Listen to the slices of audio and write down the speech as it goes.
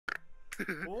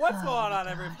What's going on, gosh.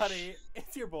 everybody?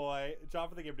 It's your boy, John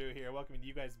from the Game Dude here, welcoming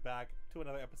you guys back to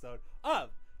another episode of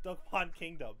Dokapan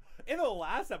Kingdom. In the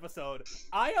last episode,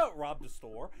 I outrobbed a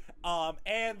store,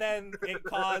 and then it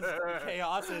caused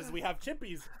chaos as we have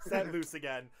chimpies set loose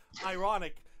again.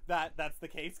 Ironic that that's the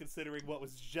case considering what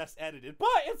was just edited, but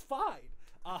it's fine.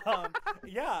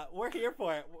 Yeah, we're here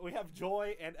for it. We have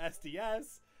Joy and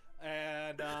SDS,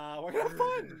 and we're gonna have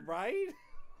fun, right?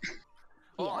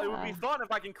 Well, it would be fun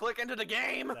if I can click into the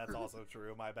game. That's also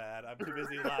true. My bad. I'm too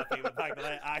busy laughing at the fact that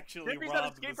I actually Chimpies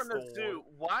robbed escape the from the store. zoo.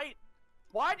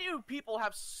 Why do people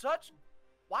have such?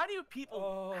 Why do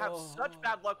people have such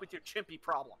bad luck with your chimpy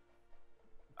problem?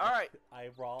 All right, I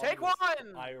robbed. take one.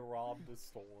 I robbed the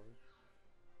store.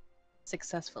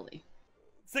 Successfully.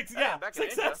 Yeah, back in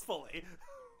Asia. successfully.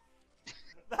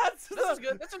 This is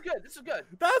good. This is good. This is good.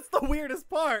 That's the weirdest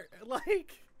part.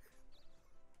 Like,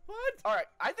 what? All right,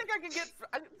 I think I can get.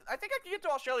 I think I can get to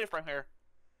Australia from here.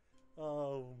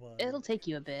 Oh my. It'll take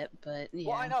you a bit, but yeah.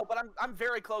 Well, I know, but I'm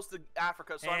very close to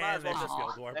Africa, so I might as well there's just. your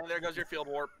field warp. And there goes your field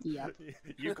warp. Yep.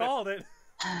 You called it.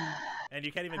 And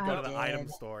you can't even go I to the did. item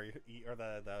store or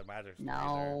the magic store.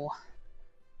 No.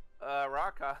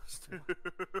 Rock costume.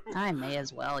 I may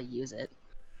as well use it.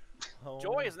 Oh,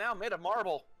 Joy is now made of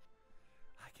marble.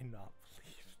 I cannot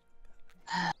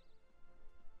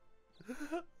believe.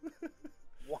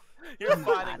 What? You're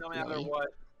fighting no Not matter really. what.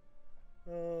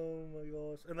 Oh my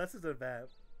gosh. Unless it's an event.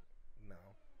 No.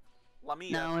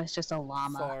 Lamia. No, it's just a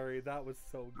llama. Sorry, that was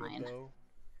so good Fine. though.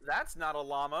 That's not a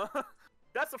llama.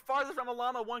 That's the farthest from a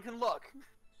llama one can look.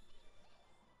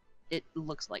 It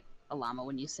looks like a llama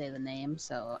when you say the name,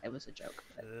 so it was a joke.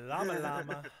 But... Llama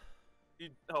llama.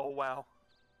 Oh wow.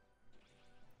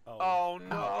 Oh. Oh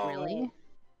no. Really?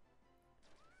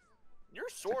 Your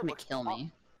It's not sword gonna looks. kill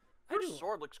me. Your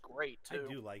sword looks great I too.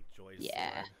 do like Joy's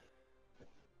Yeah.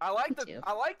 sword. Me too.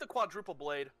 I like the quadruple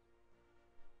blade.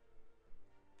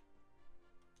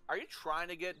 Are you trying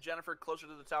to get Jennifer closer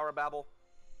to the Tower of Babel?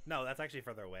 No, that's actually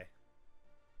further away.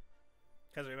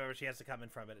 Because remember, she has to come in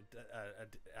from it,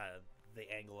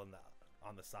 the angle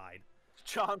on the side.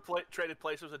 John traded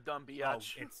places with a dumb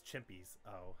biatch. Oh, it's chimpies.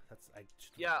 Oh, that's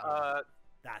Yeah.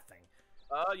 that thing.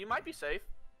 You might be safe.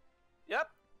 Yep.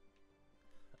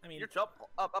 I mean, You're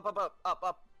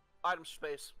up. Item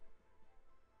space.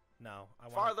 no, I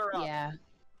want Farther up. Yeah.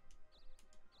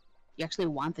 You actually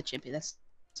want the chimpy. That's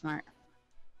smart.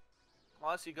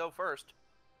 Unless you go first.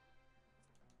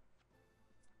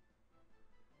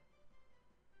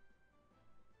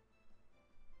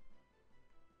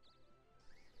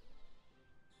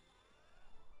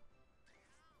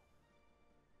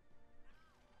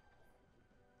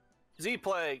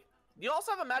 Z-Plague. You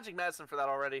also have a magic medicine for that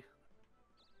already.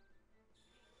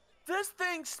 This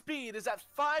thing's speed is at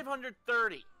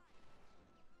 530.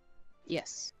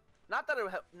 Yes. Not that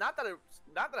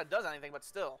it does anything, but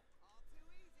still.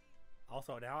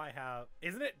 Also, now I have.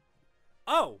 Isn't it?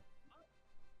 Oh,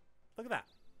 look at that.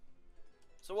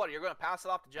 So what? You're going to pass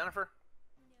it off to Jennifer?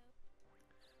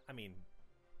 I mean,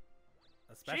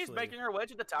 especially She's making her way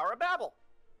to the Tower of Babel.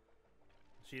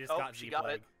 she just Oh, got she got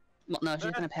Z-Plague. Well, no,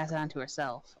 she's gonna pass it on to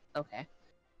herself. Okay.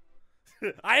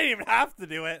 I didn't even have to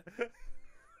do it.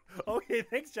 Okay,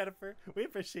 thanks, Jennifer. We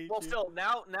appreciate Well, you. still,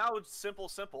 now it's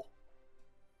simple.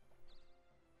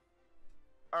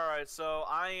 All right, so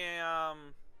I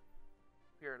am.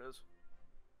 Here it is.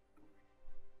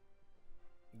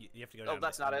 You have to go Oh, down.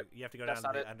 that's not it. You have to go That's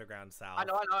down not the it. underground south. I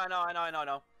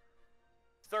know.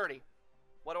 30.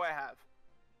 What do I have?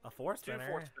 A four 2 spinner.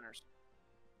 4 spinners.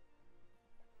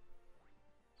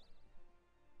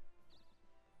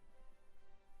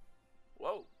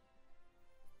 Whoa.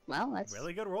 Well, that's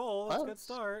Really good roll. That's a good Close.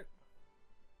 start.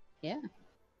 Yeah.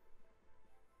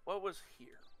 What was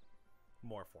here?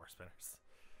 More four spinners.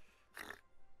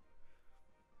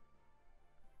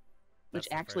 Which That's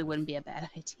the actually furthest. wouldn't be a bad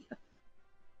idea.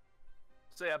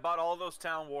 So yeah, I bought all those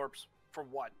town warps for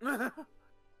what?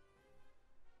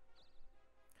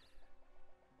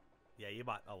 Yeah, you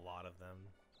bought a lot of them.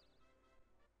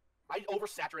 I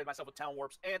oversaturated myself with town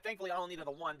warps, and thankfully I only needed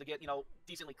the one to get,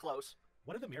 decently close.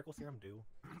 What did the miracle serum do?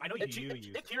 I know It use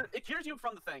cures you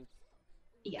from the thing.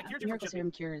 Yeah. cures you from Miracle chippy.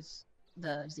 Serum cures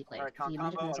the Z-Plague. Alright, The magic combo,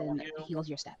 I don't medicine want you. heals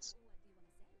your stats.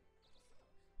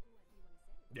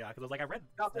 Yeah, because I was like, I read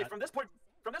Now, that. from this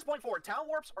point forward, town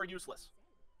warps are useless.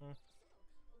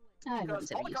 I wouldn't Because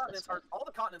say all they're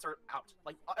the continents useless. are out.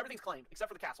 Like everything's claimed except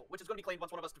for the castle, which is going to be claimed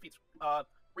once one of us defeats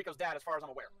Rico's dad, as far as I'm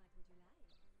aware.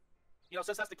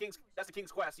 Since that's the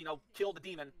king's quest, kill the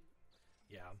demon.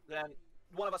 Yeah. Then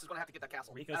one of us is going to have to get that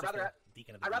castle. Rico's I'd rather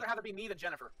deacon of the have deep. it be me than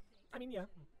Jennifer. I mean, yeah.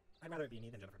 I'd rather it be me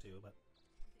than Jennifer too, but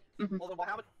Mhm. Well, then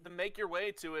how about to make your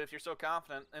way to it if you're so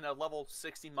confident in a level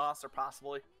 60 monster,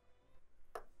 possibly?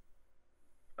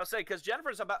 I'll say because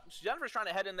Jennifer's trying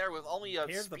to head in there with only a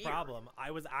Here's the spear. problem. I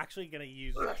was actually gonna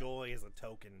use Joy as a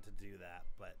token to do that,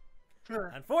 but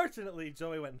unfortunately,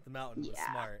 Joy went into the mountain. Was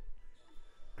Yeah. smart.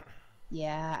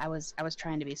 Yeah, I was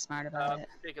trying to be smart about it.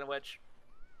 Speaking of which,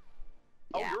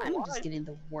 Yeah, you're I'm alive. just getting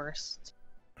the worst.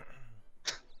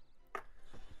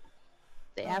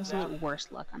 The absolute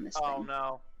worst luck on this Oh thing.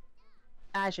 no!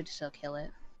 I should still kill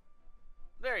it.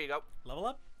 There you go. Level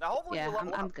up. Now hopefully Yeah, you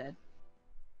level I'm up. good.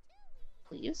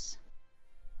 Please.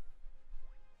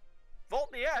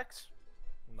 Volt the X.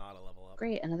 Not a level up.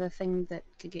 Great, another thing that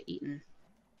could get eaten.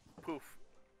 Poof.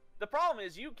 The problem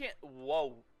is you can't.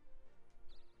 Whoa.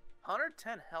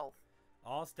 110 health.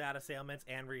 All status ailments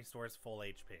and restores full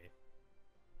HP.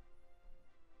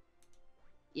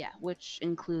 Yeah, which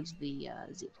includes the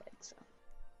Z-Plague, so.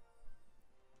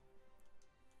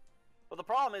 Well, the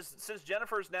problem is since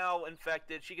Jennifer's now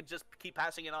infected, she could just keep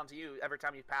passing it on to you every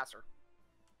time you pass her.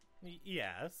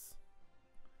 Yes.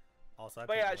 Also, I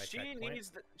But paid yeah, my she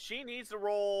checkpoint. needs to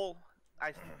roll.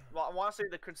 I want to say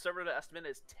the conservative estimate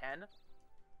is 10.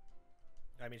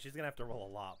 I mean, she's gonna have to roll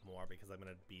a lot more because I'm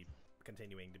gonna be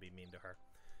continuing to be mean to her.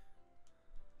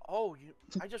 Oh,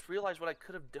 I just realized what I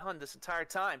could have done this entire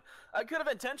time. I could have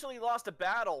intentionally lost a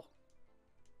battle,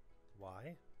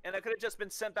 Why? and I could have just been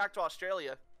sent back to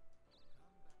Australia.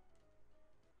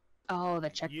 Oh, the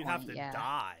checkpoint, You'd have to yeah.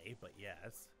 die, but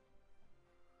yes.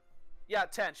 Yeah,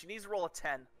 10. She needs to roll a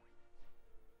 10.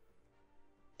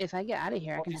 If I get out of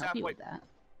here, I Well, can she's help you halfway- with that.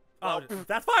 Oh, Well,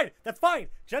 that's fine. That's fine.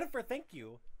 Jennifer, thank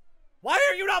you. Why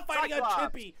are you not fighting a Cyclops.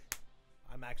 chippy?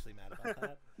 I'm actually mad about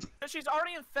that. Because she's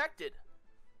already infected.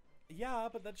 Yeah,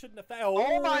 but that shouldn't affect.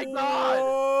 Oh my God!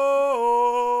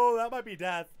 Oh, that might be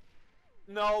death.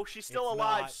 No, she's still It's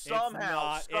alive not, it's somehow,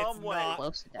 not, it's some way. not.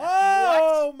 Close to death.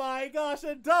 Oh my gosh,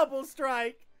 a double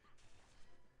strike.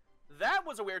 That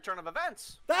was a weird turn of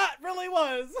events. That really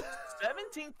was.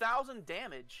 17,000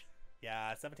 damage. Yeah,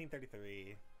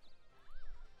 1733.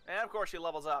 And of course she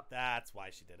levels up. That's why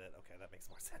she did it. Okay, that makes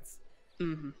more sense.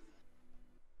 Mm-hmm.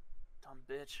 Dumb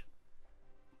bitch.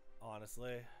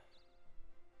 Honestly.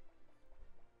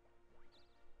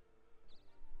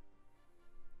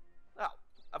 Oh,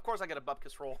 of course I get a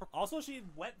bupkis roll. Also, she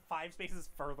went 5 spaces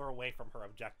further away from her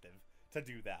objective to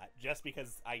do that, just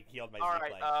because I healed my All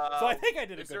Z-Play. right, So I think I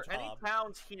did a is good there any job.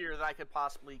 towns here that I could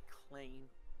possibly claim?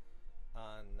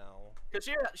 No. Because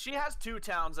she has 2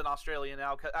 towns in Australia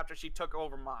now after she took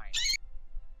over mine.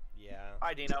 Yeah.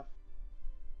 Hi, Dino.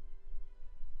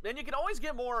 Then you can always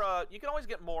get more. You can always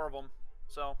get more of them.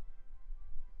 So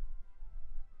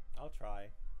I'll try.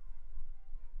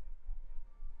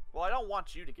 well, I don't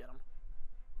want you to get them.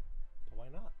 But why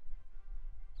not?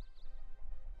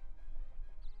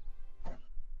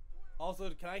 Also,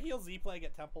 can I heal Z-Plague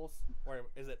at temples? Or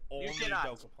is it only cannot.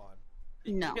 Dokapon?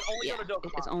 No, You can only yeah, go to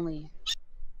Dokapan. it's only...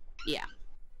 Yeah,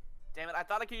 Damn it! I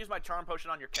thought I could use my charm potion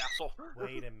on your castle.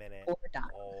 Wait a minute. or dying.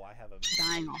 Oh, I have a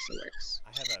Dying also works. I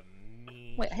have a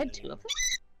mean... Wait, I had 2 of them?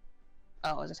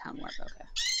 Oh, it was a town warp, okay.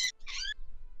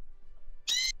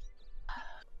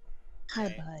 Hi,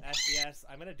 Okay, bud. SBS,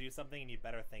 I'm gonna do something and you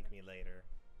better thank me later.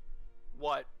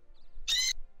 What?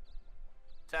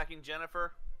 Attacking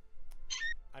Jennifer?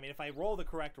 I mean, if I roll the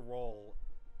correct roll,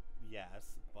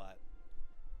 yes, but...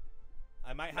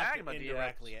 I might have Magma to DX.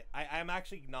 indirectly... I'm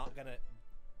actually not gonna...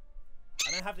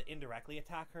 I'm gonna have to indirectly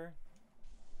attack her.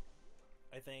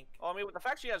 I think. Oh, I mean, with the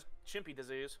fact she has chimpy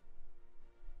disease.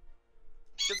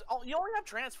 Because you only have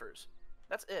transfers.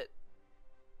 That's it.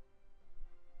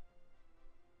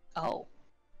 Oh,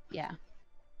 yeah.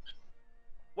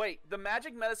 Wait, the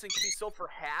magic medicine can be sold for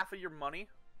half of your money?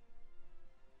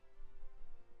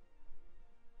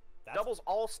 That's... Doubles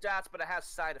all stats, but it has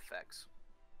side effects.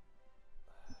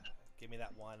 Give me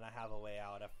that one. I have a way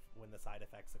out if when the side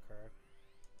effects occur.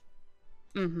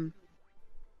 Mm-hmm.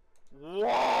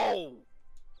 Whoa!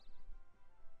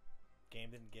 Game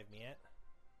didn't give me it.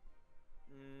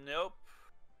 Nope.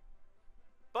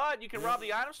 But you can rob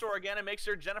the item store again and make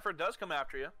sure Jennifer does come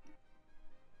after you.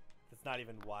 That's not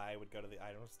even why I would go to the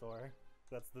item store.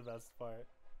 That's the best part.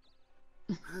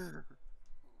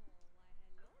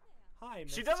 Hi,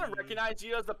 She doesn't Misty. recognize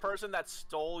you as the person that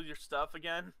stole your stuff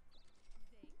again.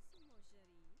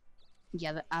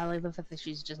 Yeah, I like the fact that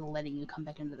she's just letting you come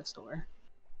back into the store.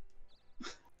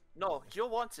 No, Jill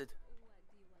wants it.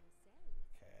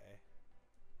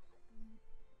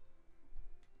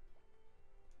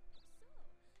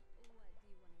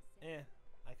 Okay.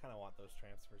 I kind of want those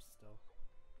transfers still.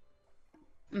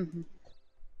 Mm-hmm.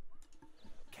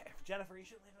 Okay, Jennifer, you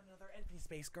should leave another empty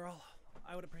space, girl.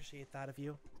 I would appreciate that of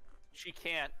you. She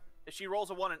can't. If she rolls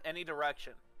a 1 in any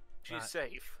direction, she's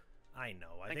safe. I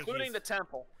know. Including the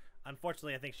temple.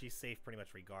 Unfortunately, I think she's safe pretty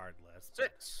much regardless.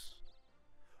 6.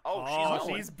 Oh,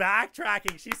 she's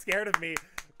backtracking. She's scared of me.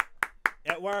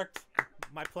 It worked.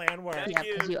 My plan worked. Yeah,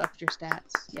 because you upped your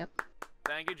stats. Yep.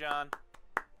 Thank you, John.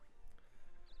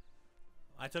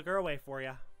 I took her away for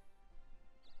you.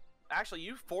 Actually,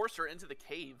 you forced her into the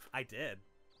cave. I did.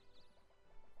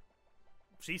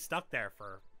 She's stuck there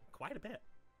for quite a bit.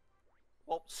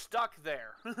 Well, stuck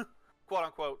there. Quote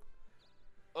unquote.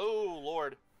 Oh,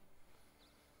 Lord.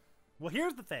 Well,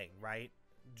 here's the thing, right?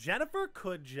 Jennifer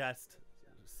could just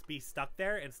be stuck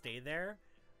there and stay there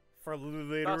for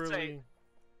literally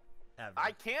ever.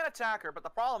 I can attack her, but the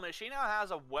problem is she now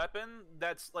has a weapon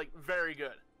that's, like, very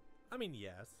good. I mean,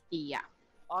 yes. Yeah.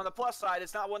 On the plus side,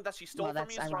 it's not one that she stole from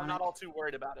me, so I'm not all too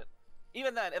worried about it.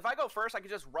 Even then, if I go first, I could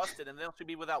just rust it, and then she'll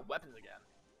be without weapons again.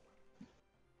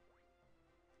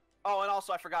 Oh, and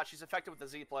also, I forgot, she's affected with the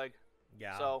Z-Plague.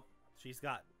 Yeah. So she's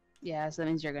got... Yeah, so that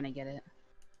means you're gonna get it.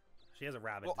 She has a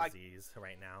rabbit disease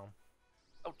right now.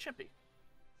 Oh, Chimpy.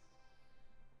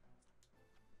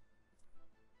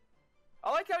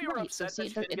 I like how you were upset so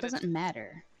see, that it doesn't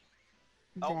matter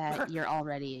that you're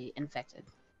already infected.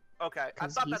 Okay, I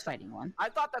Because thought he's fighting one. I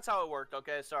thought that's how it worked.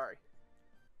 Okay, sorry.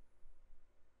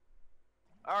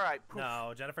 All right. Poof.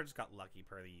 No, Jennifer just got lucky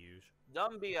per the usual.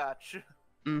 Dumb biatch.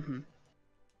 Mm-hmm.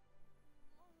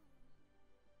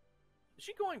 Is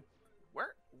she going?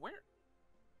 Where?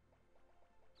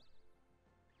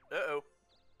 Uh-oh.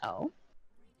 Oh?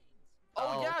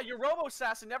 Oh, yeah, your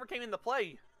Robo-Assassin never came into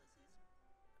play.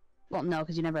 Well, no,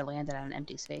 because you never landed on an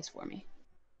empty space for me.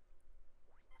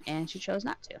 And she chose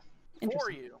not to.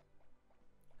 For you.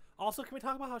 Also, can we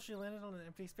talk about how she landed on an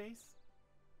empty space?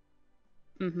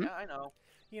 Mm-hmm. Yeah, I know.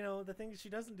 You know, the things she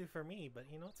doesn't do for me, but,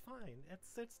 you know, it's fine.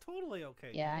 It's totally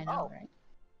okay. Yeah, I know, right?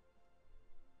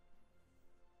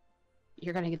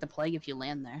 You're gonna get the plague if you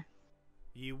land there.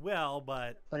 You will,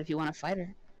 but... But if you want to fight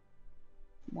her,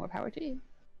 more power to you.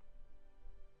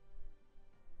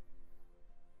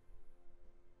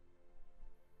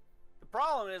 The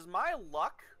problem is my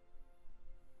luck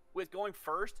with going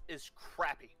first is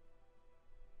crappy.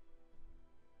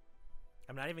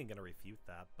 I'm not even going to refute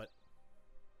that, but...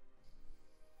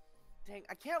 Dang,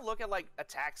 I can't look at, like,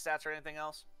 attack stats or anything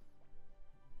else.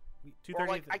 230. Or,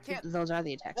 like, I can't... Those are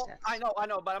the attack stats. I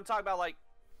know, but I'm talking about, like...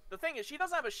 The thing is, she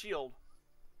doesn't have a shield,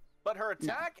 but her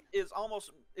attack is a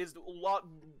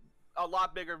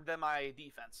lot bigger than my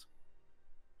defense.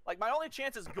 Like, my only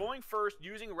chance is going first,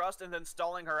 using Rust, and then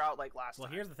stalling her out like last time.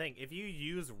 Well, here's the thing. If you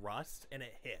use Rust and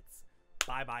it hits,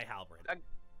 bye-bye Halberd.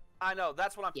 I know,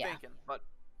 that's what I'm thinking, but...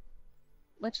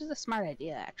 Which is a smart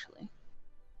idea, actually.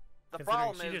 The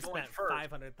problem she is just going spent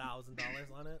first.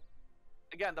 $500,000 on it.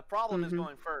 Again, the problem is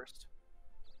going first.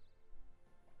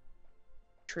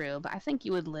 True, but I think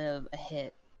you would live a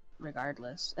hit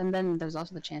regardless. And then there's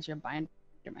also the chance your binder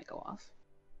might go off.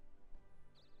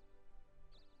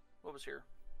 What was here?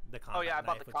 The combat oh yeah, I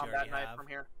bought knife, the combat knife from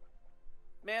here.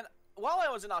 Man, while I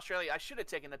was in Australia, I should have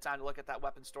taken the time to look at that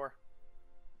weapon store.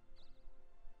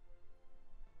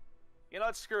 You know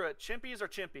what? Screw it. Chimpies are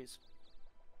chimpies.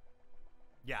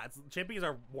 Yeah, chimpies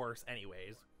are worse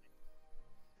anyways.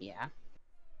 Yeah.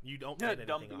 You don't get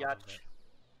anything off of it.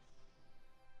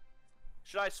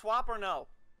 Should I swap or no?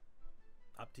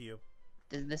 Up to you.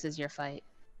 This is your fight.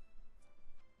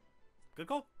 Good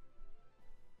call.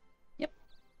 Yep.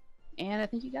 And I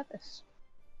think you got this.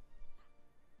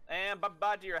 And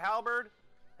bye-bye to your halberd,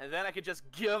 and then I could just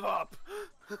give up.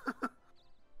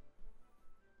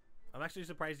 I'm actually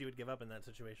surprised you would give up in that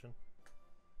situation.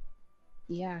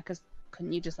 Yeah, because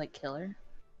couldn't you just, like, kill her?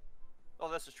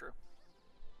 Oh, this is true.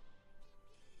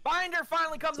 Binder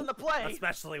finally comes into play!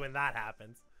 Especially when that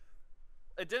happens.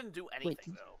 It didn't do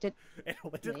anything, though. It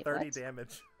only did 30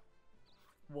 damage.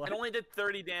 What? It only did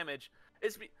 30 damage.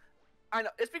 I know.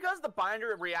 It's because the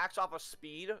binder reacts off of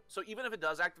speed, so even if it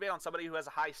does activate on somebody who has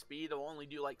a high speed, it'll only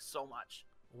do, like, so much.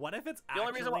 What if it's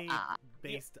actually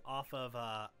based off of,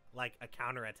 like, a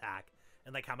counterattack,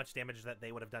 and, like, how much damage that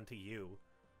they would have done to you?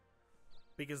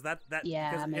 Because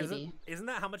yeah, maybe. Isn't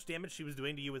that how much damage she was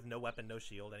doing to you with no weapon, no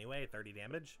shield anyway? 30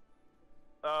 damage?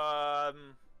 Yeah,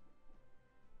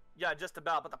 just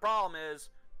about. But the problem is,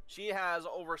 she has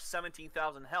over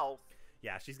 17,000 health.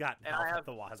 Yeah, she's got and health at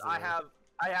the wazoo. I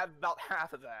have about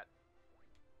half of that.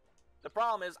 The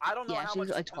problem is, I don't know how much.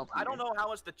 Like I don't know how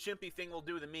much the chimpy thing will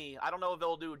do to me. I don't know if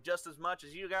it'll do just as much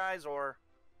as you guys, or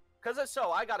because if so,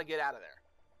 I got to get out of there.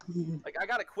 Like, I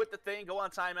got to quit the thing, go on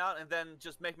timeout, and then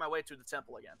just make my way to the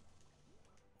temple again.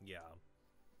 Yeah.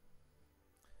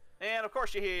 And of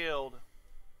course, you healed.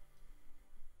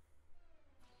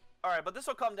 All right, but this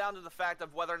will come down to the fact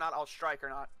of whether or not I'll strike or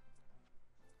not.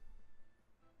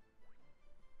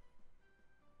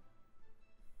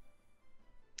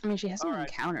 I mean, she hasn't been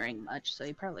Alright. countering much, so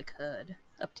you probably could.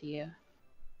 Up to you.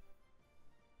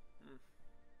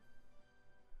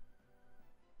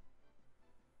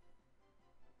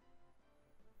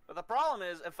 But the problem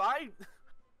is, if I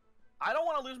don't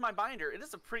want to lose my binder. It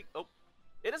is a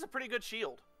pretty good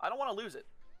shield. I don't want to lose it.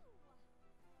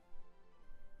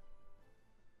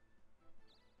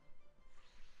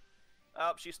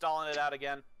 Oh, she's stalling it out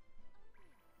again.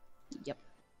 Yep.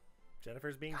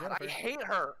 Jennifer's being God, Jennifer. I hate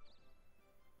her.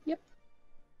 Yep.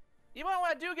 Even when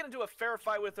I do get into a fair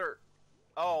fight with her.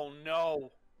 Oh,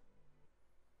 no.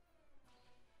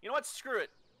 You know what? Screw it.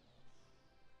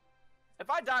 If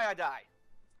I die, I die.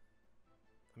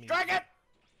 I mean, Strike it!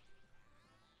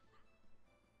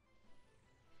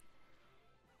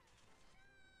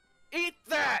 Eat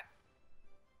that!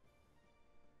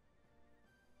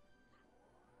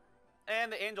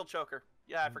 And the angel choker.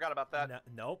 Yeah, I forgot about that. No,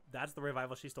 nope, that's the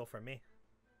revival she stole from me.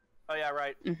 Oh, yeah,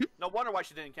 right. Mhm. No wonder why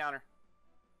she didn't counter.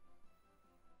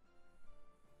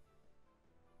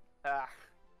 Ah.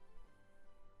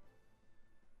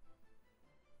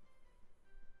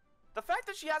 The fact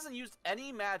that she hasn't used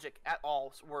any magic at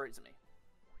all worries me.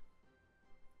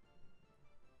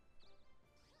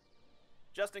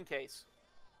 Just in case.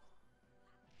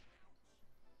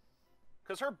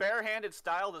 Because her barehanded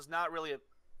style does not really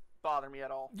bother me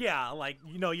at all. Yeah, like,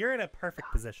 you know, you're in a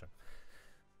perfect position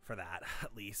for that,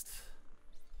 at least.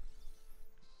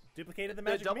 Duplicated the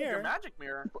magic Doubled mirror. your magic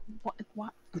mirror.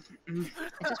 What? I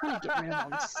just want to get rid of all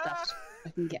this stuff so I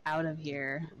can get out of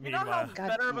here. You know how Meanwhile, God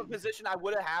better of a damn. position I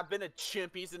would have been if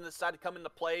Chimpies didn't decide to come into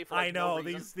play for like, I know, no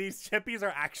reason? these chippies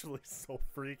are actually so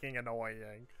freaking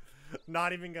annoying.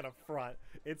 Not even gonna front.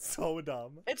 It's so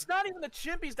dumb. It's not even the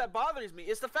Chimpies that bothers me.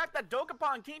 It's the fact that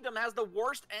Dokapan Kingdom has the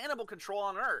worst animal control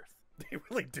on Earth. They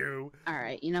really do.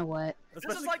 Alright, you know what?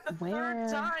 This is like the Where- third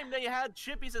time they had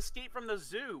Chimpies escape from the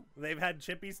zoo. They've had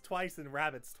chippies twice and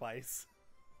rabbits twice.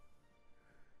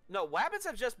 No, rabbits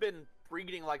have just been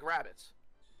breeding like rabbits.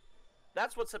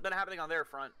 That's what's been happening on their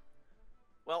front.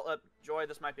 Well, Joy,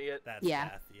 this might be it. That's Yeah.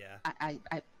 death, yeah.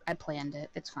 I planned it.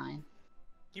 It's fine.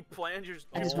 You planned your.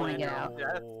 I just wanna planned get your out. own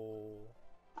death. Oh.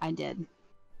 I did.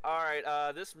 All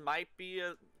right, this might be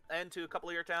an end to a couple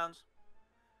of your towns.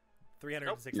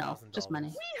 $306,000. No, just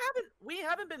money. We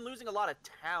haven't been losing a lot of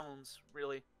towns,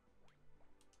 really.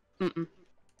 Mm-mm.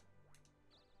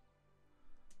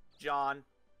 John,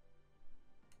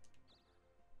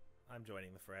 I'm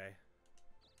joining the fray.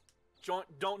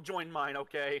 don't join mine,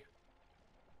 okay?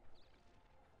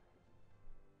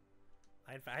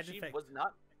 I had to She fix. was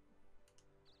not.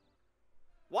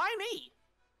 Why me?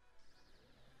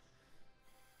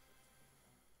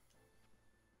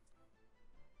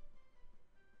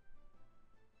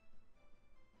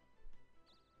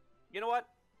 You know what?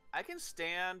 I can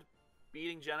stand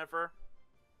beating Jennifer,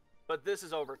 but this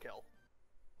is overkill.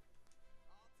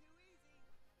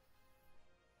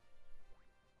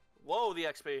 Whoa, the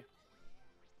XP.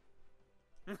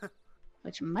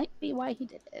 Which might be why he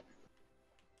did it.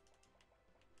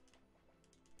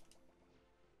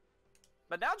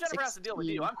 But now Jennifer has to deal with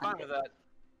you. I'm fine with that.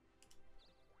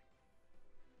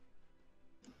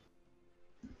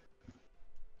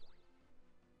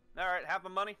 Alright, have my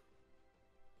money.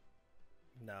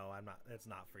 No, I'm not. It's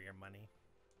not for your money.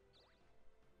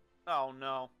 Oh,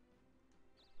 no.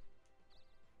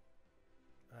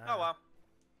 Uh, Oh, well.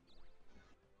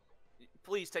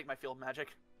 Please take my field magic.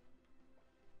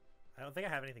 I don't think I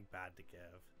have anything bad to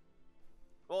give.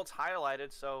 Well, it's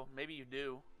highlighted, so maybe you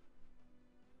do.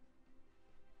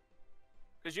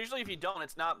 Because usually if you don't,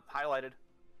 it's not highlighted.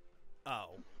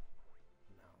 Oh.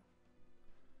 No.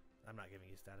 I'm not giving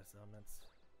you status elements.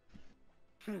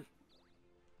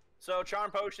 So, Charm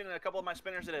Potion and a couple of my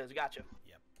spinners it is. Gotcha.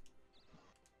 Yep.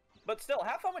 But still,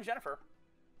 have fun with Jennifer.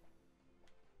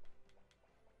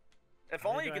 If How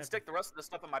many only do you I could have stick the rest of the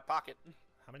stuff in my pocket.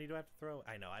 How many do I have to throw?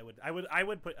 I know. I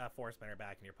would put a force spinner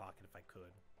back in your pocket if I could.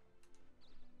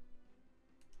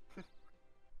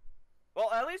 Well,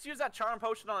 at least use that Charm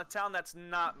Potion on a town that's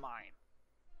not mine.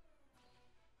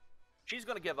 She's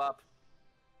gonna give up.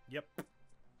 Yep.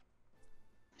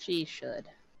 She should.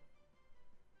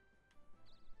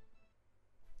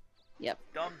 Yep.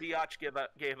 Dumb biatch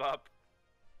gave up.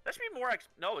 That should be more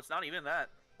no, it's not even that.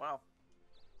 Wow.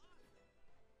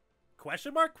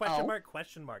 Question mark? Question Oh. mark?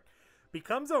 Question mark.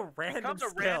 Becomes a random Becomes a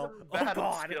skill. random Oh battle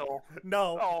god. skill.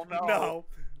 No. Oh, no. No.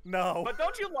 No. But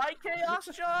don't you like chaos,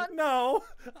 John? No.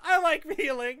 I like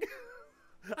healing.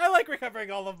 I like recovering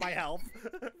all of my health.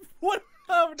 What?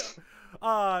 Oh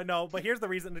no. No, but here's the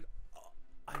reason.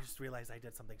 I just realized I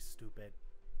did something stupid.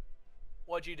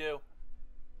 What'd you do?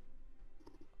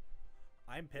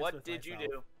 I'm pissed What with did you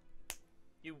myself. do?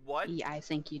 You what? Yeah, I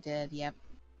think you did. Yep.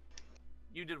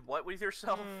 You did what with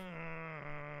yourself?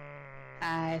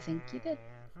 I think you did.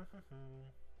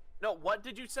 No, what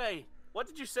did you say? What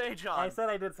did you say, John? I said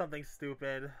I did something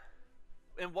stupid.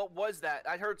 And what was that?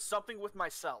 I heard something with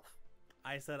myself.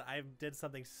 I said I did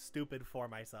something stupid for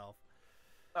myself.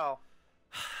 Oh.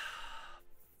 Frick!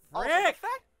 Also, the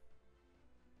fact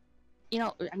You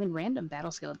know, I mean, random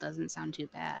battle skill doesn't sound too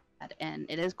bad, and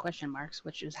it is question marks,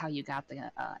 which is how you got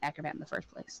the acrobat in the first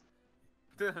place.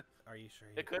 Are you sure?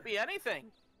 it could be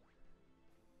anything.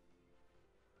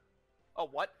 Oh,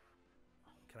 what?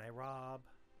 Can I rob?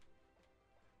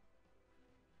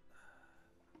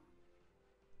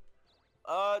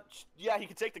 Yeah, you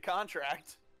can take the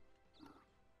contract.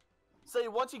 Say,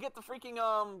 once you get the freaking,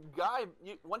 guy,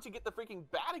 once you get the freaking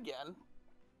bat again.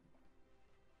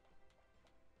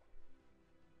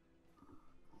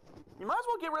 You might as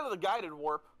well get rid of the guided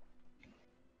warp.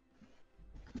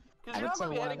 I would say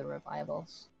one of the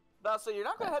revivals. So you're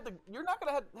not gonna head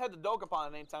to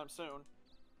Dokapan anytime soon.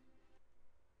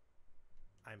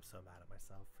 I'm so mad at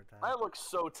myself for that. I look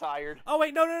so tired. Oh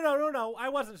wait, no! I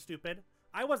wasn't stupid.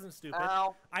 I wasn't stupid.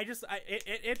 Ow.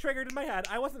 It triggered in my head.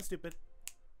 I wasn't stupid.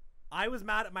 I was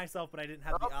mad at myself, but I didn't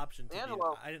have the option to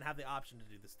Angelo. I didn't have the option to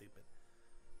do the stupid.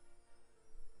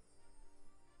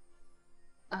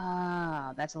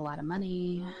 That's a lot of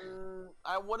money.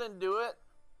 I wouldn't do it.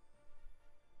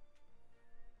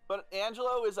 But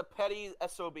Angelo is a petty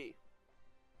SOB.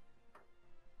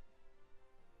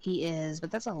 He is,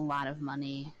 but that's a lot of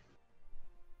money.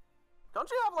 Don't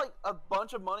you have like a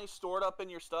bunch of money stored up in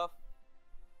your stuff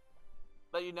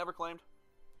that you never claimed?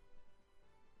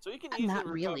 So you can easily Not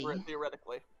recover really. it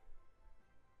theoretically.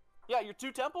 Yeah, your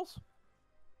 2 temples.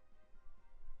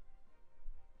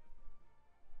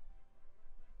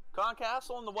 Con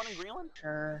Castle and the one in Greenland?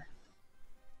 Sure.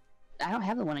 I don't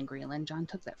have the one in Greenland. John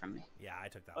took that from me. Yeah, I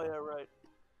took that Oh one. yeah, right.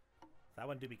 That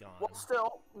one do be gone. Well,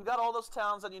 still, you got all those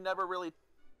towns that you never really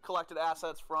collected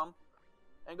assets from,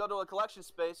 and go to a collection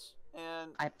space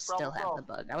and. I still have the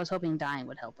bug. I was hoping dying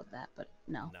would help with that, but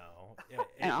no. No.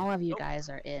 And all of you guys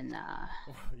are in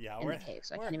Yeah, in we're the cave,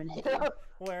 so I can't even hit you.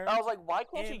 Where? I was like, why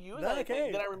can't you In use the anything?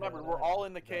 cave. Then I remembered we're all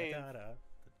in the cave.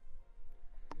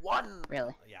 One.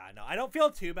 Really? Yeah, no, I don't feel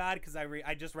too bad because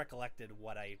I just recollected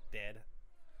what I did.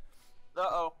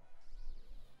 Uh-oh.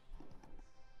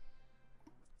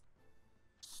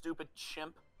 Stupid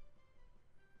chimp.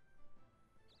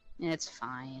 It's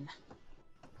fine.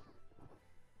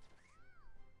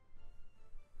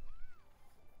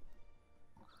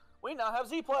 We now have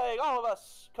Z-Plague, all of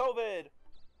us. COVID.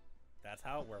 That's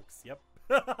how it works. Yep.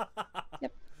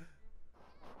 Yep.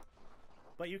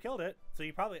 But you killed it, so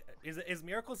you probably is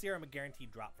Miracle Serum a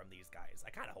guaranteed drop from these guys?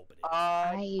 I kind of hope it is.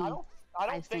 I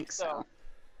don't think so.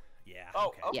 Yeah.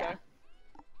 Oh, okay. Yeah.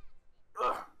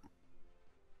 Ugh.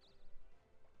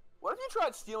 What if you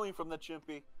tried stealing from the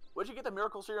chimpy? Would you get the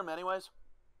Miracle Serum anyways?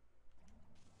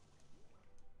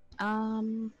 I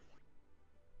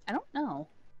don't know.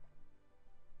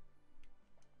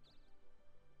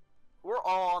 We're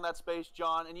all on that space,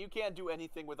 John, and you can't do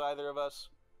anything with either of us.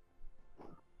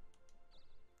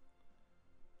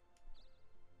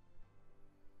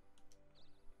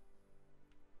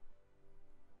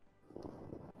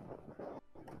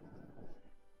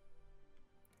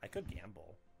 I could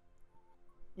gamble.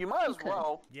 You might as You could.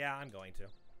 well. Yeah, I'm going to.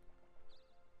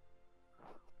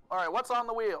 All right, what's on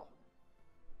the wheel?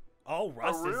 Oh,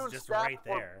 Russ A rune is just staff right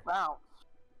or there. Bounce.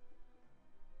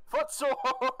 Footsore.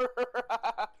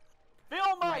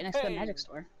 Feel my Right next to the pain. magic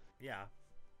store. Yeah.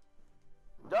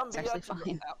 Dumb It's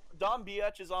actually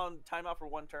BH is on timeout for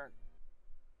 1 turn.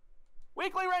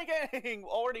 Weekly ranking!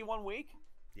 Already 1 week?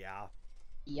 Yeah.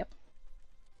 Yep.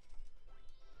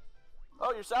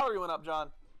 Oh, your salary went up,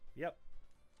 John. Yep.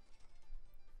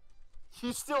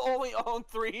 You still only own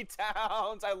 3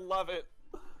 towns. I love it.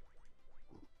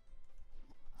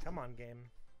 Come on, game.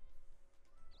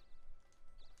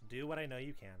 Do what I know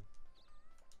you can.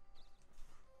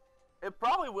 It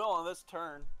probably will on this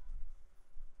turn.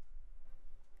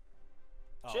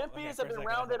 Oh, Chimpies okay, have for a been second,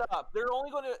 rounded up. They're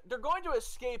going to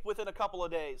escape within a couple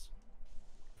of days.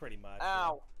 Pretty much.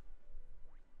 Ow.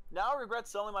 Now I regret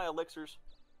selling my elixirs.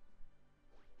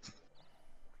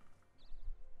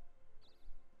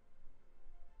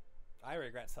 I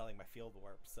regret selling my field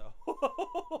warp, so.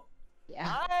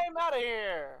 Yeah. I'm out of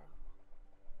here.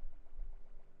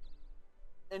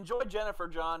 Enjoy Jennifer,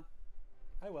 John.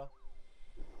 I will.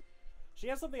 She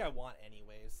has something I want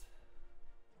anyways.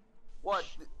 What?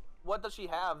 What does she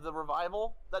have? The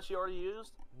revival that she already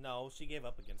used? No, she gave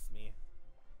up against me.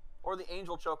 Or the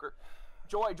angel choker?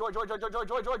 Joy, joy, joy, joy, joy, joy,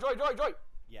 joy, joy, joy, joy, joy.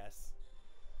 Yes.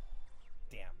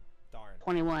 Damn. Darn.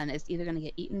 21 is either gonna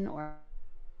get eaten or.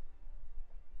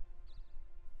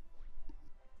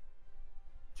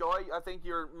 Joy, I think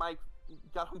your mic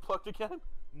got unplugged again.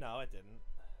 No, it didn't.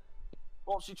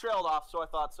 Well, she trailed off, so I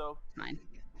thought so. Fine.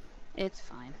 It's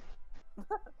fine.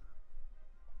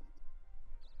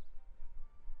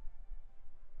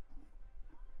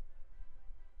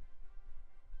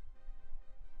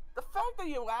 The fact that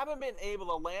you haven't been able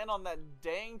to land on that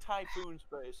dang typhoon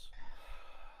space.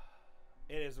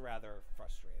 It is rather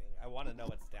frustrating. I want to know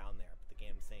what's down there, but the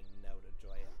game's saying no to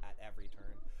Joy at every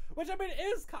turn. Which, I mean,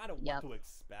 is kind of what to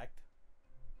expect.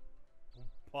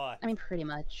 But... I mean, pretty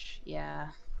much,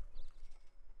 yeah.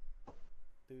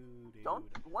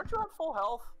 Weren't you at full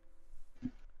health?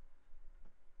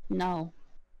 No,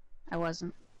 I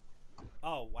wasn't.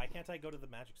 Oh, why can't I go to the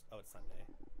magic... Oh, it's Sunday.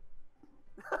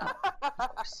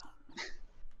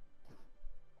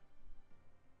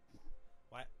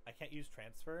 Why? I can't use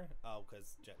transfer? Oh,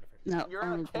 because Jennifer... No, You're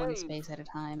only in a one cave. space at a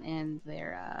time, and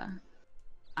they're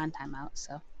on timeout,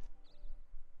 so...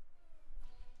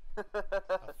 A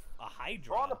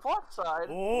Hydra? On the plus side.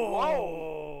 Oh,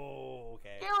 whoa.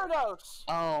 Okay. Gyarados!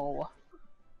 Oh.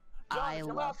 John, I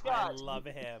love him. I love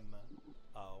him.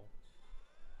 Oh.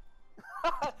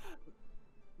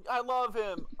 I love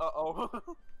him. Uh-oh.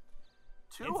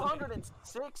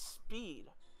 206 speed.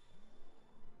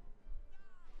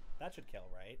 That should kill,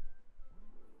 right?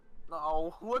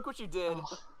 No, look what you did.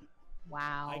 Oh.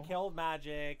 Wow. I killed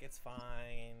magic. It's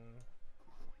fine.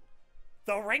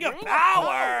 The Ring of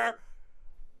Power!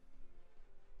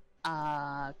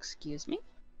 Excuse me?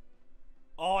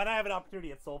 Oh, and I have an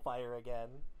opportunity at Soulfire again.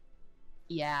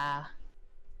 Yeah.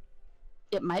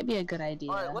 It might be a good idea.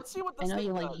 Alright, let's see what this I know thing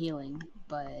you like does. healing,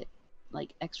 but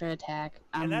like extra attack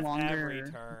on And that's every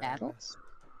longer turn. battles.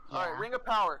 Yeah. Alright, Ring of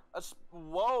Power.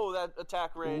 Whoa, that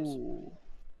attack raise. Ooh.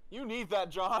 You need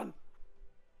that, John.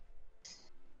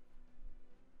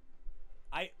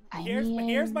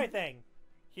 Here's my thing.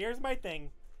 Here's my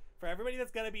thing. For everybody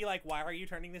that's gonna be like, why are you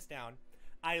turning this down?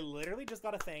 I literally just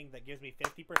got a thing that gives me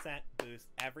 50% boost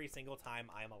every single time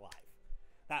I'm alive.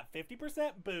 That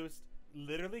 50% boost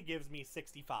literally gives me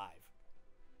 65.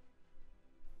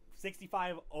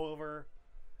 65 over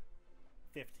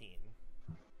 15.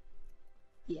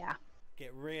 Yeah.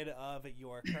 Get rid of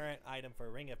your current item for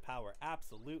Ring of Power.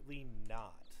 Absolutely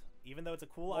not. Even though it's a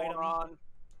cool item.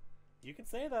 You can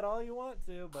say that all you want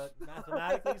to, but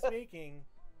mathematically speaking...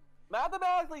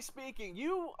 Mathematically speaking,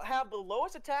 you have the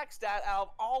lowest attack stat out of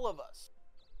all of us.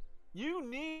 You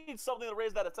need something to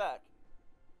raise that attack.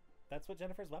 That's what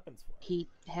Jennifer's weapon's for. He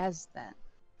has that.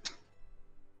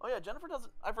 Oh yeah, Jennifer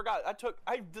doesn't... I forgot.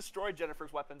 I destroyed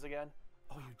Jennifer's weapons again.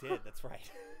 Oh, you did. That's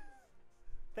right.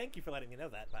 Thank you for letting me know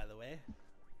that, by the way.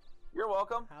 You're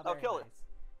welcome. I'll kill it.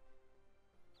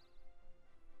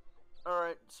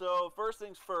 Alright, so first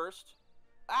things first.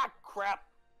 Ah, crap.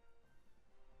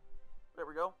 There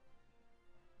we go.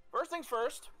 First things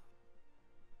first.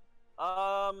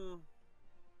 Damn.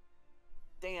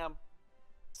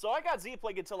 So I got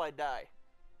Z-Plague until I die.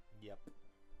 Yep.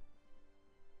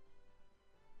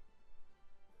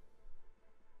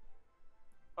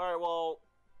 Alright, well...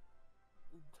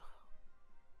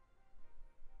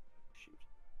 Shoot.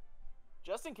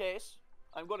 Just in case,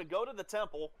 I'm going to go to the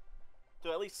temple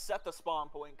to at least set the spawn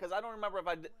point, because I don't remember if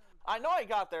I did... I know I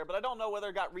got there, but I don't know whether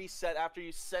it got reset after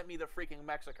you sent me the freaking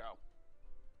Mexico.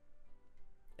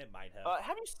 It might have.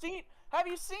 Have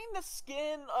you seen the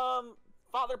skin,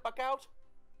 Father Buckout?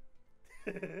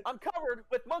 I'm covered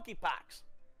with monkeypox.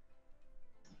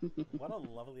 What a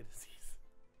lovely disease.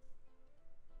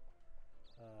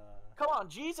 Come on,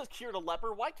 Jesus cured a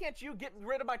leper. Why can't you get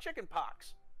rid of my chicken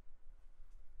pox?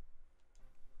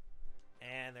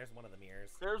 And there's one of the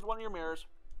mirrors. There's one of your mirrors.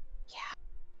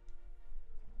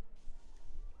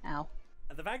 Yeah. Ow.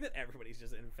 The fact that everybody's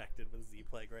just infected with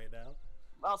Z-Plague right now.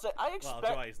 I'll say I expect.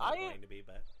 Well, Joy's not going to be,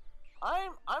 but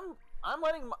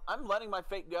I'm letting my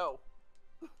fate go.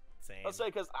 same. I'll say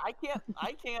because I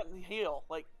can't heal.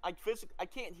 Like I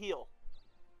can't heal,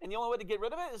 and the only way to get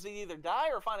rid of it is to either die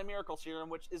or find a miracle serum,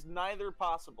 which is neither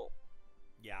possible.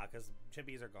 Yeah, because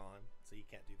chimpies are gone, so you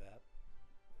can't do that.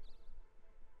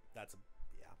 That's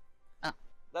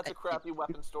That's a crappy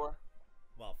weapon store.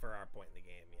 Well, for our point in the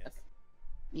game, yes.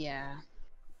 Yeah.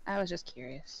 I was just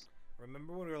curious.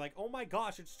 Remember when we were like, oh my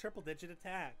gosh, it's triple-digit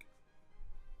attack.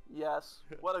 Yes.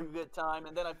 What a good time.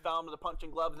 And then I found the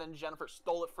punching glove, and then Jennifer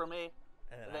stole it from me.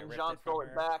 And then John stole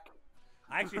it back.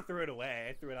 I actually threw it away.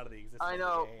 I threw it out of the existence. I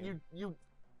know. Of the game.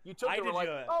 You took I it and did were like,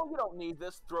 do it. oh, you don't need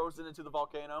this. Throws it into the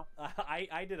volcano.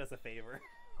 I did us a favor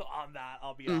on that.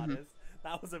 I'll be Mhm. honest.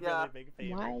 That was a Yeah. really big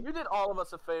favor. Why? You did all of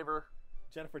us a favor.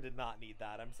 Jennifer did not need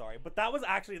that. I'm sorry, but that was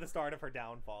actually the start of her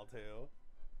downfall too.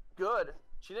 Good.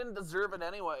 She didn't deserve it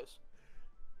anyways.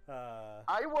 Uh,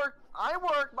 I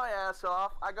worked my ass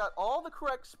off. I got all the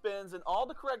correct spins and all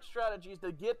the correct strategies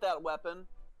to get that weapon,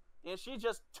 and she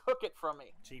just took it from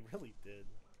me. she really did.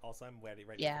 Also, I'm ready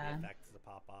for Yeah. the effects to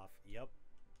pop off. Yep.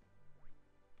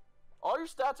 All your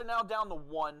stats are now down to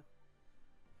 1.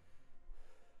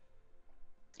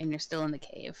 And you're still in the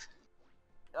cave.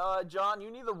 John, you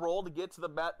need the roll to get to the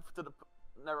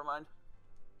Never mind.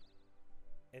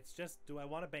 It's just, do I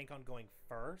want to bank on going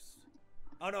first?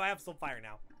 Oh no, I have some fire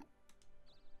now.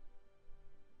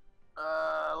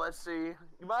 Let's see.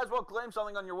 You might as well claim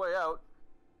something on your way out.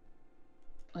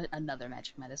 Another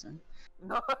magic medicine.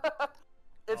 No,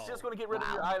 it's just Oh, going to get rid of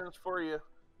your wow. items for you.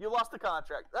 You lost the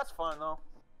contract. That's fine though.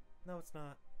 No, it's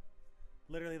not.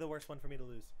 Literally the worst one for me to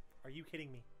lose. Are you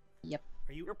kidding me? Yep.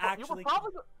 Are you You actually?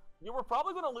 were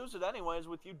probably going to lose it anyways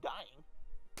with you dying.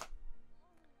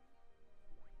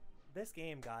 This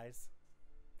game, guys.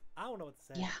 I don't know what to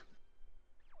say.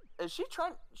 Yeah. Is she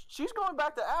trying? She's going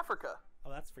back to Africa. Oh,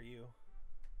 that's for you.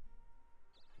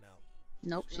 No.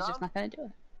 Nope, she's No? just not gonna do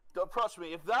it. Don't trust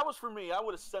me. If that was for me, I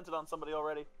would have sent it on somebody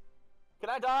already. Can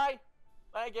I die?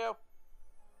 Thank you.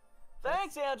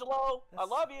 Thanks, Angelo. I that's-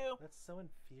 love you. That's so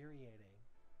infuriating.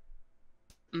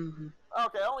 Mm-hmm.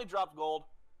 Okay, I only dropped gold.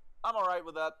 I'm alright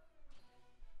with that.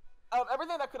 Out of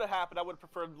everything that could have happened, I would have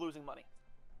preferred losing money.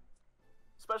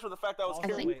 Especially the fact that I was Also,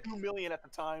 carrying wait. 2 million at the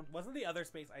time. Wasn't the other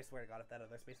space? I swear to God, if that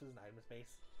other space was an item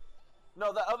space,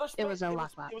 No, the other space. It was a it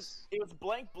lockbox. it was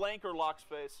blank or lock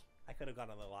space. I could have gone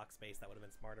on the lock space. That would have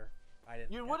been smarter. I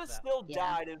didn't. You catch would have that. still Yeah.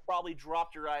 died and probably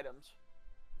dropped your items.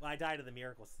 Well, I died of the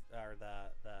miracle or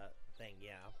the thing.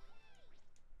 Yeah.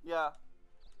 Yeah.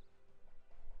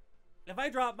 If I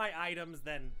drop my items,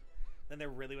 then there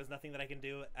really was nothing that I can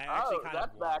do. I actually kind of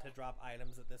that's want back. to drop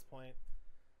items at this point.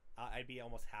 I'd be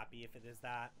almost happy if it is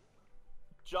that.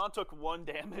 John took 1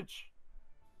 damage.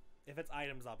 If it's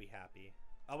items, I'll be happy.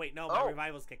 Oh wait, no, my Oh.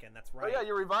 revival's kicking. That's Oh right. yeah,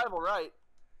 your revival, right?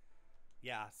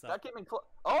 Yeah. So. That came in clutch.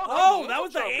 Oh, that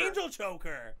was the choker. angel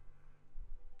choker.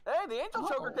 Hey, the angel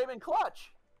choker Oh. came in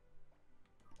clutch.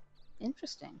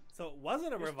 Interesting. So it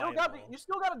wasn't a You revival.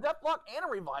 still got a death block and a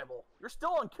revival. You're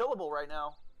still unkillable right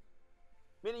now.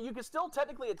 Meaning you can still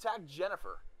technically attack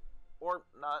Jennifer. Or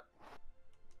not.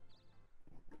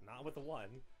 Not with the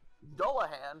one.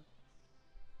 Dullahan.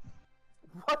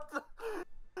 What the?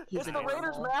 He's It's the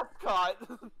Raiders adorable. mascot.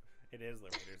 It is the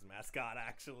Raiders mascot,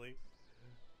 actually.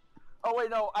 Oh wait,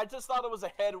 no. I just thought it was a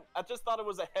head. I just thought it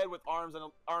was a head with arms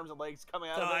and legs coming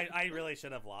out So of it. I really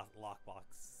should have lockbox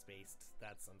spaced.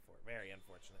 That's very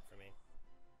unfortunate for me.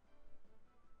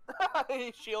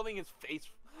 He's shielding his face.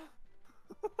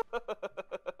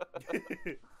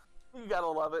 You gotta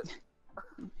love it.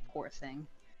 Poor thing.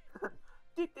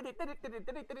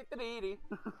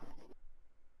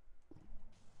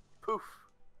 Poof.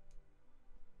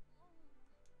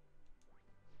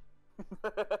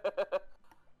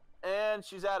 And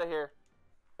she's out of here.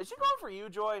 Is she going for you,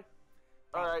 Joy?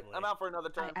 All right, Probably. I'm out for another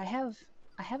turn. I have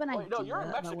an Wait, no, idea you're in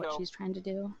about Mexico. what she's trying to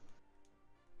do.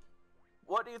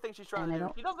 What do you think she's trying And to I do?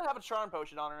 don't- She doesn't have a charm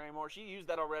potion on her anymore. She used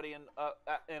that already in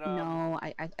No,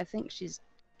 I think she's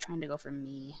trying to go for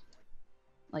me.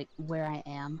 Like, where I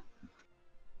am.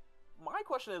 My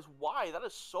question is why? That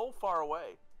is so far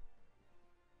away.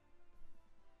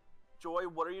 Joy,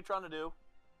 what are you trying to do?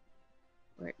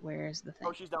 Where's the thing?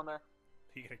 Oh, she's down there.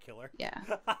 You gonna kill her? Yeah.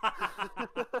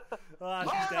 Oh,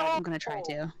 she's Oh, dead. I'm gonna try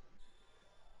to.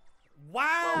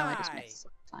 Why? No, I just missed.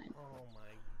 It's fine. Oh my.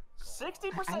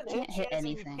 60% I hit can't hit chance and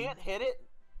anything. you can't hit it?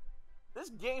 This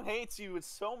game hates you in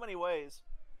so many ways.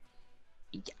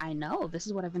 I know. This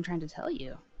is what I've been trying to tell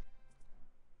you.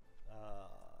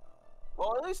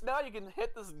 Well, at least now you can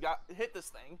hit this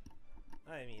thing.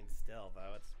 I mean, still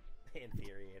though, it's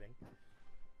infuriating.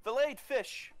 Filleted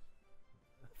fish.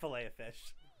 Fillet of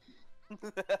fish.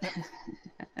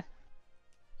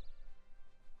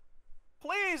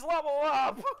 Please level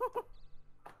up.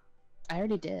 I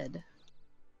already did.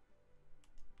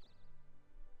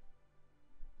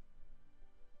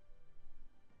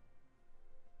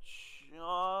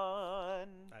 John.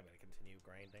 I'm gonna continue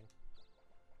grinding.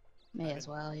 May I as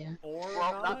well, yeah. Or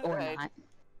Well, not. Or Hey. not.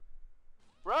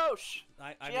 Roche.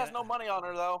 I'm She has gonna- no money on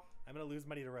her though. I'm gonna lose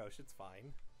money to Roche. It's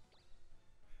fine.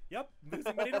 Yep,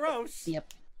 losing money to Roche.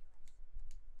 Yep.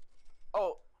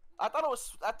 Oh, I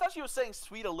thought she was saying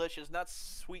sweet delicious, not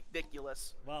sweet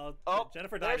ridiculous. Well, Oh,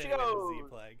 Jennifer there died she anyway with the Z goes.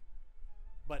 plague.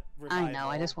 but I revival. know.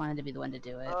 I just wanted to be the one to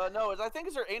do it. No, I think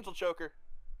it's her angel choker.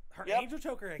 Her Yep. angel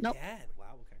choker again. Nope.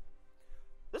 Wow. Okay.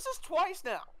 This is twice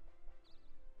now.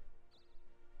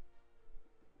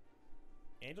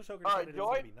 Angel choker All right, decided it was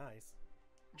Joy? gonna be nice.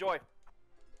 Joy,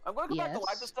 I'm gonna come back to live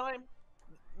Yes? this time.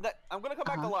 I'm gonna come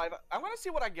back to Uh-huh. live. I'm gonna see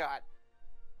what I got.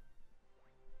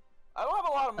 I don't have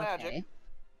a lot of magic. Okay.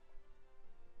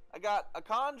 I got a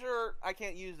conjure. I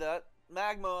can't use that.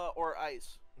 Magma or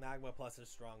ice. Magma plus is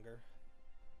stronger.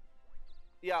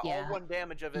 Yeah, Yeah. all 1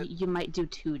 damage of it. You might do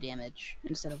 2 damage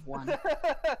instead of 1.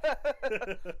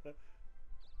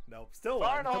 Nope. Still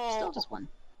Darn one. it. Nope, still Oh. just 1.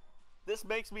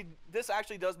 This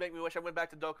actually does make me wish I went back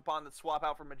to Dokapan to swap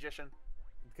out for magician.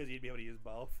 Because you'd be able to use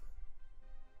both.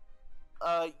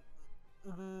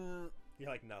 You're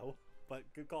like, no.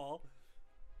 But good call.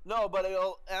 No, but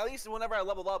it'll at least whenever I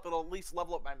level up, it'll at least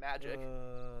level up my magic.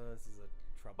 This is a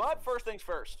trouble. But first things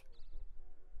first.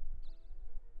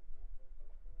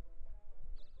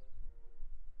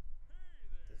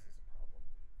 This is a problem.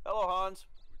 Hello, Hans.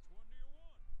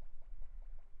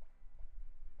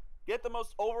 Get the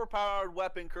most overpowered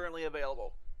weapon currently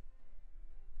available.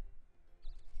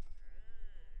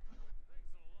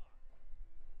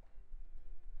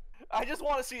 I just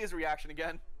want to see his reaction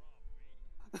again.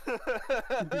 Are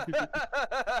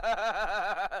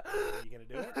you gonna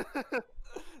do it?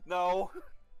 No.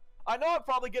 I know I'd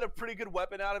probably get a pretty good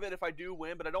weapon out of it if I do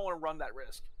win, but I don't want to run that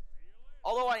risk.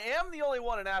 Although I am the only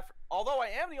one in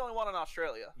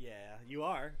Australia. Yeah, you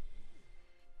are.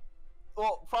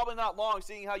 Well, probably not long,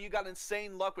 seeing how you got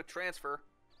insane luck with transfer.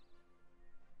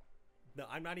 No,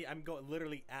 I'm not. I'm going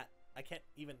literally at. I can't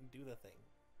even do the thing.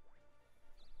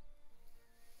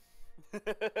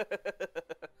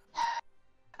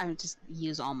 I would just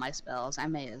use all my spells. I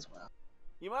may as well.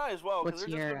 You might as well. 'Cause What's they're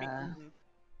just your, gonna be,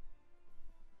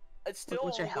 It's still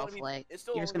what's your only gonna health be, like? It's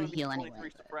still You're just only gonna heal be anyway,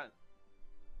 23%.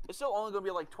 It's still only gonna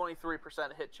be like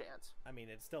 23% hit chance. I mean,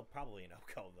 it's still probably an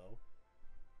OCO though.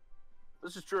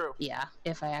 This is true. Yeah,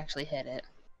 if I actually hit it.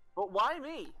 But why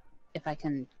me? If I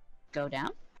can go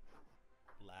down?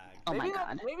 Lag. Oh my maybe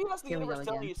god. Maybe that's the Here we universe go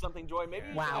telling again. you something, Joy. Maybe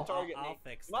you Wow. should target I'll me.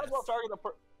 fix You might as well this. target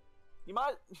the You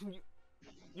might.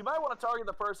 You might want to target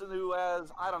the person who has,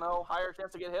 I don't know, higher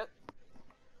chance to get hit.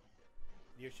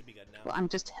 You should be good now. Well, I'm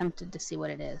just tempted to see what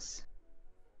it is.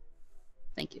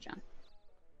 Thank you, John.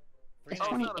 It's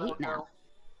Oh, no, 28 no, now. no.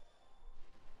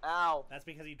 Ow. That's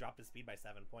because he dropped his speed by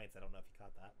 7 points. I don't know if you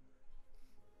caught that.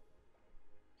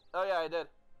 Oh yeah, I did.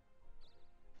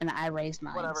 And I raised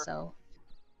mine, Whatever. so...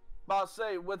 But I'll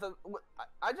say,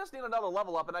 I just need another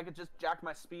level up, and I could just jack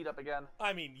my speed up again.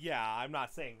 I mean, yeah, I'm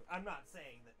not saying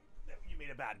that you made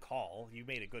a bad call. You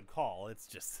made a good call. It's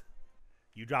just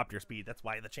you dropped your speed. That's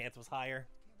why the chance was higher.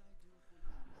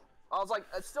 I was like,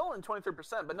 it's still in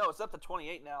 23%, but no, it's up to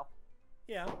 28 now.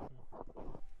 Yeah.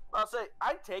 I'll say,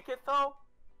 I'd take it though.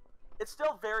 It's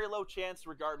still very low chance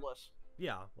regardless.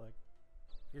 Yeah, like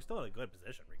you're still in a good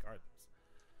position regardless.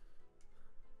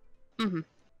 Mm-hmm.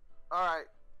 Alright.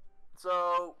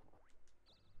 So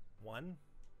 1?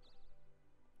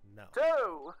 No.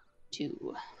 2.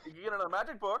 2. You can get another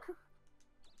magic book.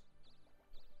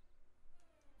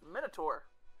 Minotaur.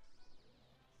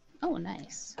 Oh,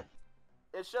 nice.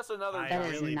 It's just another I That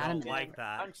is really not don't a like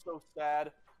that. I'm so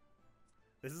sad.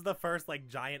 This is the first like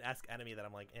giant-esque enemy that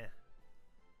I'm like, eh.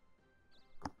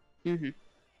 Mm-hmm.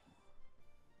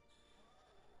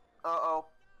 Uh-oh.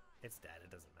 It's dead.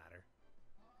 It doesn't matter.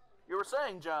 You were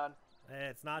saying, John.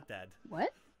 It's not dead. What?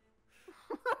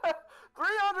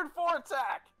 304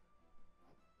 attack!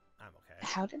 I'm okay.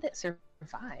 How did it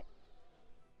survive?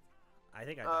 I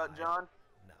think I died. John?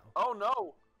 No. Oh,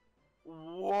 no.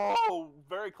 Whoa.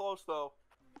 Very close, though.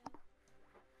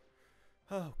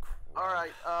 Oh, crap.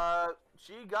 Alright,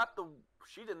 she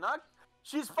did not...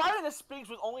 She's fighting a Sphinx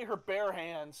with only her bare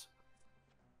hands.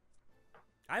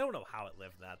 I don't know how it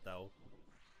lived that, though.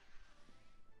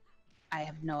 I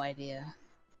have no idea.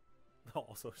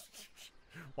 Also,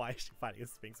 why is she fighting a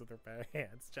Sphinx with her bare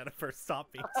hands? Jennifer,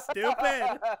 stop being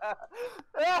stupid!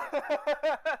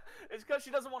 It's because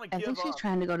she doesn't want to I give think she's up.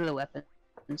 trying to go to the weapon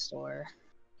store.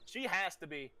 She has to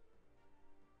be.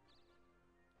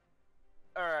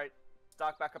 Alright.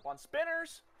 Stock back up on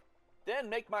spinners. Then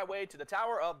make my way to the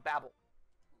Tower of Babel.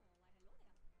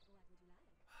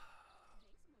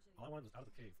 All I wanted was out of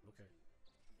the cave. Okay.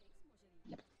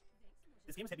 Yep.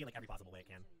 This game is hitting me like every possible way it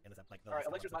can. In this, like, the Alright,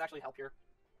 last elixirs couple might actually help here.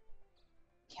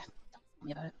 Yeah, tell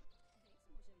me about it.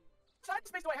 How much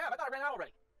space do I have? I thought I ran out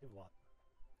already. You have a lot.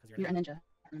 Because You're a ninja.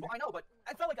 Well, I know, but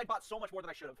I felt like I bought so much more than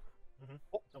I should have.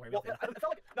 Well, Don't worry well, about that. it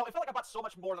felt like I bought so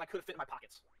much more than I could have fit in my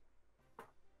pockets.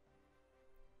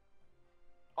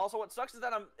 Also, what sucks is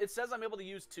that it says I'm able to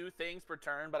use 2 things per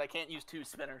turn, but I can't use 2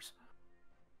 spinners.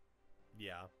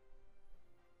 Yeah.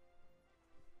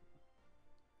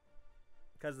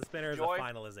 Because the spinner is a Joy.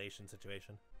 finalization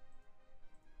situation.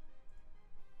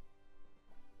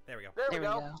 There we go. There we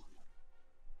go.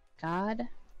 God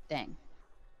dang.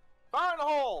 Fire in the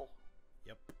hole!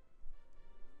 Yep.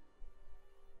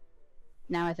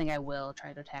 Now I think I will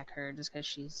try to attack her just because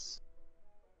she's...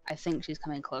 I think she's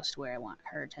coming close to where I want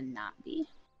her to not be.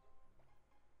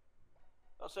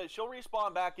 I'll say she'll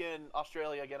respawn back in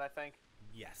Australia again, I think.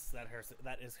 Yes, that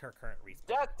is her current respawn.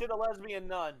 Death to the lesbian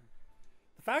nun.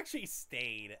 The fact she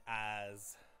stayed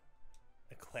as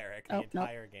a cleric the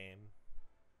entire game.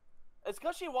 It's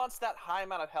because she wants that high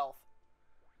amount of health.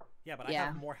 Yeah, but I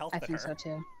have more health than her. I think so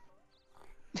too.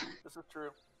 This is true.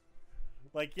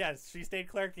 Like, yes, she stayed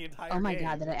cleric the entire game. Oh my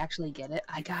god, did I actually get it?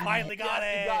 I got Finally it. got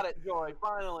it! You got it, Joy,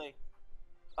 finally.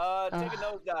 Take a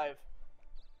nosedive.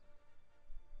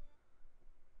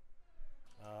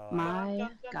 My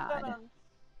god.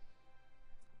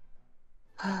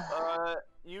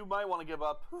 You might want to give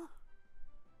up.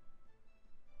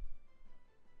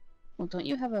 Well, don't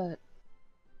you have a...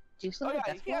 Do you still have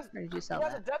a death block, or did you sell that?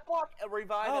 He has a death block, a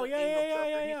revive, and an angel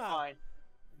filter. He's fine.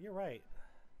 You're right.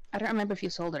 I don't remember if you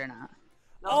sold it or not.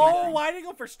 No, oh, I didn't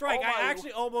go for strike. Oh, I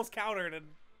actually almost countered and...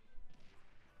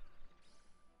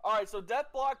 Alright, so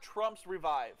death block trumps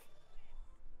revive.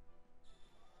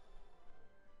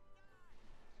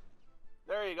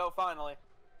 There you go, finally.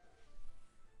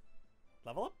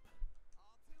 Level up?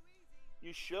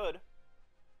 You should.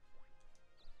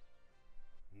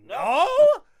 No?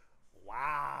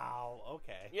 Wow,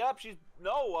 okay. Yep, she's...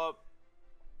 No,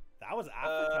 That was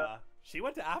Africa. She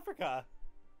went to Africa.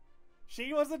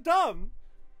 She wasn't dumb.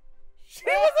 She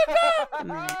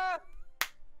wasn't dumb!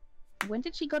 When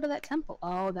did she go to that temple?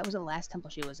 Oh, that was the last temple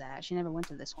she was at. She never went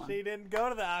to this one. She didn't go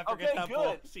to the Africa temple.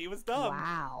 Good. She was dumb.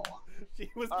 Wow. She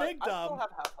was big dumb. I still have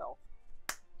half health.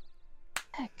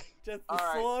 Heck. Just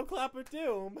the slow clap of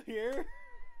doom here.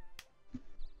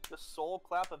 The soul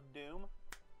clap of doom?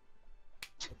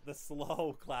 The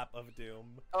slow clap of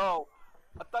doom. Oh,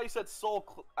 I thought you said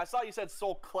soul. I saw you said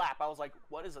soul clap. I was like,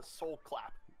 what is a soul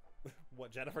clap?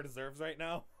 What Jennifer deserves right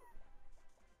now?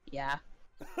 Yeah.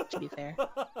 To be fair.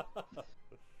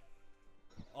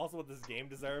 Also, what this game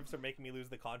deserves for making me lose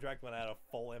the contract when I had a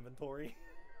full inventory.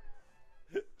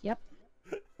 Yep.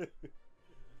 The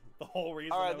whole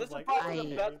reason. Alright, this is probably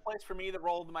the best place for me to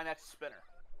roll my next spinner.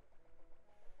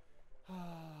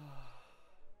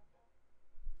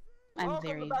 I'm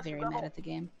very, very mad at the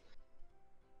game.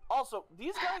 Also,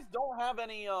 these guys don't have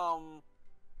any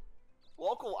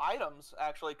local items,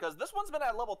 actually, because this one's been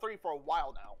at level 3 for a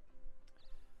while now.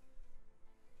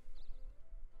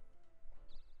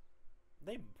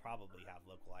 They probably have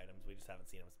local items. We just haven't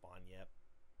seen them spawn yet.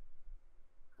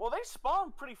 Well, they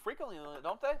spawn pretty frequently,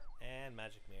 don't they? And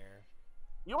magic mirror.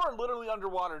 You are literally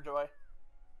underwater, Joy.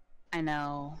 I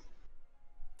know.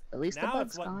 At least now the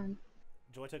bug's gone.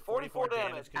 Joy took 44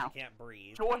 damage because you can't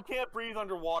breathe. Joy can't breathe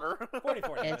underwater.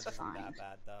 44 damage It's isn't fine. that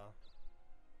bad, though.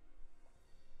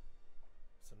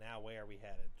 So now where are we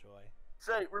headed, Joy?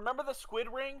 Say, remember the squid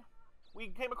ring we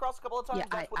came across a couple of times? Yeah,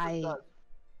 That's what this does.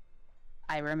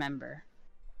 I remember.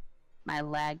 My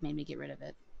lag made me get rid of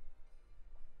it.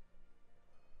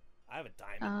 I have a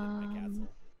diamond in my castle.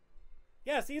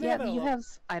 Yeah, see, you have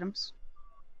items.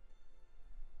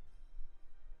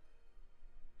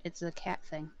 It's a cat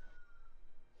thing.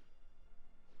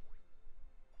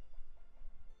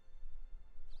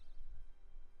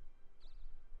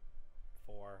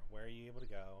 Where are you able to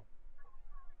go?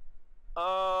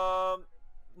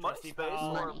 Money space.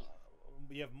 Money.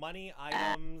 You have money,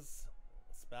 items,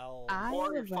 spells. I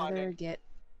would rather get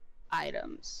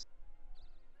items.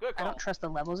 Good call. I don't trust the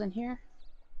levels in here.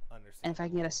 Understand. And if I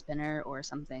can get a spinner or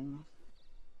something,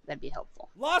 that'd be helpful.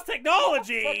 Lost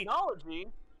technology! Lost technology?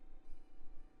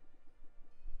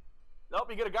 Nope,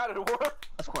 you get a guided war.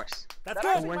 Of course. That's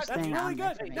good. worst That's thing really on there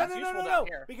good. for me. No.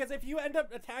 Because if you end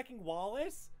up attacking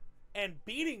Wallace and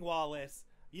beating Wallace,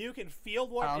 you can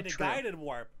field warp into guided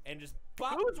warp and just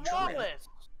bop. Who's Wallace?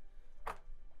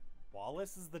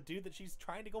 Wallace is the dude that she's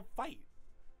trying to go fight.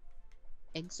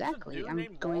 Exactly.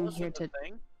 I'm going here to.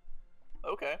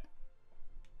 Okay.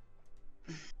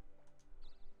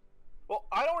 Well,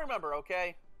 I don't remember.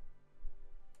 Okay.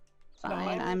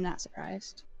 Fine. I'm not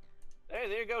surprised. Hey,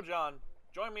 there you go, John.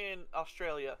 Join me in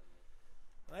Australia.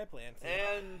 I plan to.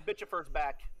 And Bitch First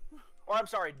back. Or I'm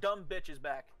sorry, Dumb Bitch is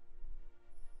back.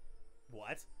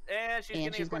 What? And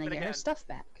she's gonna get her stuff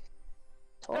back.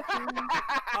 Told you.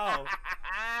 Oh.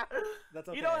 That's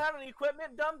okay. You don't have any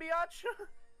equipment, dumb biatch?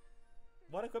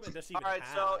 What equipment does she All even right,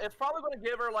 have? so it's probably going to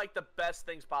give her like the best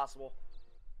things possible.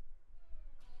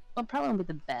 Well, probably won't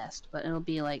be the best, but it'll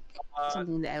be like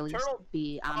something that at least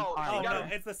be on par. Oh with no, her.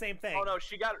 it's the same thing. Oh no,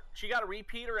 she got a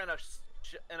repeater and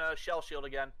a shell shield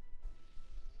again.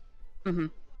 Mm-hmm.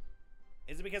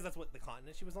 Is it because that's what the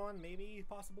continent she was on? Maybe,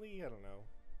 possibly. I don't know.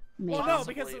 Maybe. Well, no,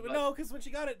 Possibly, because when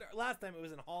she got it last time, it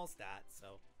was in Hallstatt,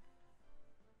 so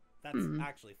that's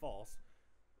actually false.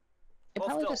 It Well,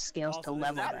 probably still, just scales to also,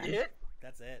 level. Is that then. it?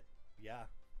 That's it. Yeah.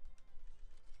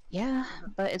 Yeah,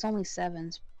 but it's only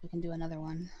 7, so we can do another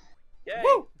one. Yay.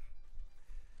 Woo!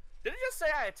 Did it just say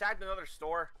I attacked another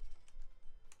store?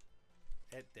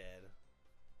 It did.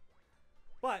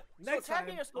 But So next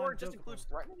attacking time a store on just Dokapan- includes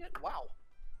threatening it? Wow.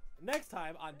 Next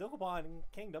time on Dokapan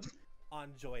Kingdom on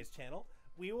Joy's channel,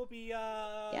 we will be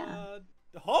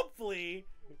hopefully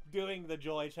doing the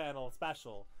Joy channel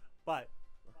special. But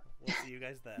we'll see you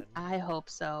guys then. I hope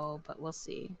so, but we'll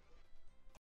see.